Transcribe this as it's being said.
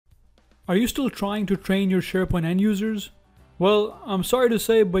Are you still trying to train your SharePoint end users? Well, I'm sorry to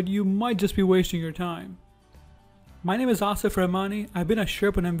say, but you might just be wasting your time. My name is Asif Rahmani. I've been a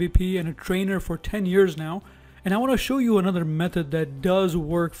SharePoint MVP and a trainer for 10 years now, and I want to show you another method that does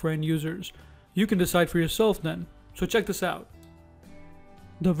work for end users. You can decide for yourself then, so check this out.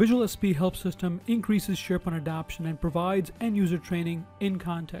 The Visual SP help system increases SharePoint adoption and provides end user training in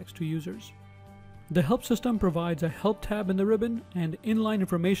context to users. The help system provides a help tab in the ribbon and inline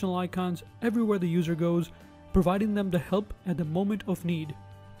informational icons everywhere the user goes, providing them the help at the moment of need.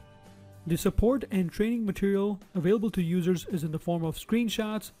 The support and training material available to users is in the form of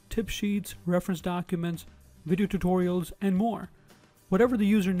screenshots, tip sheets, reference documents, video tutorials, and more. Whatever the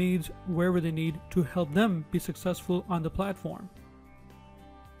user needs, wherever they need to help them be successful on the platform.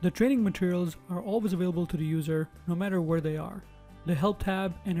 The training materials are always available to the user no matter where they are. The help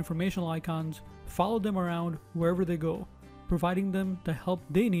tab and informational icons follow them around wherever they go, providing them the help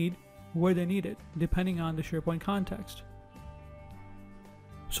they need where they need it, depending on the SharePoint context.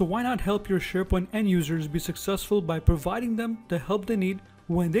 So why not help your SharePoint end users be successful by providing them the help they need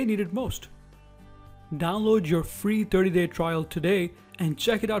when they need it most? Download your free 30-day trial today and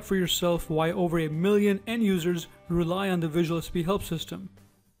check it out for yourself why over 1 million end users rely on the Visual SP help system.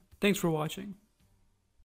 Thanks for watching.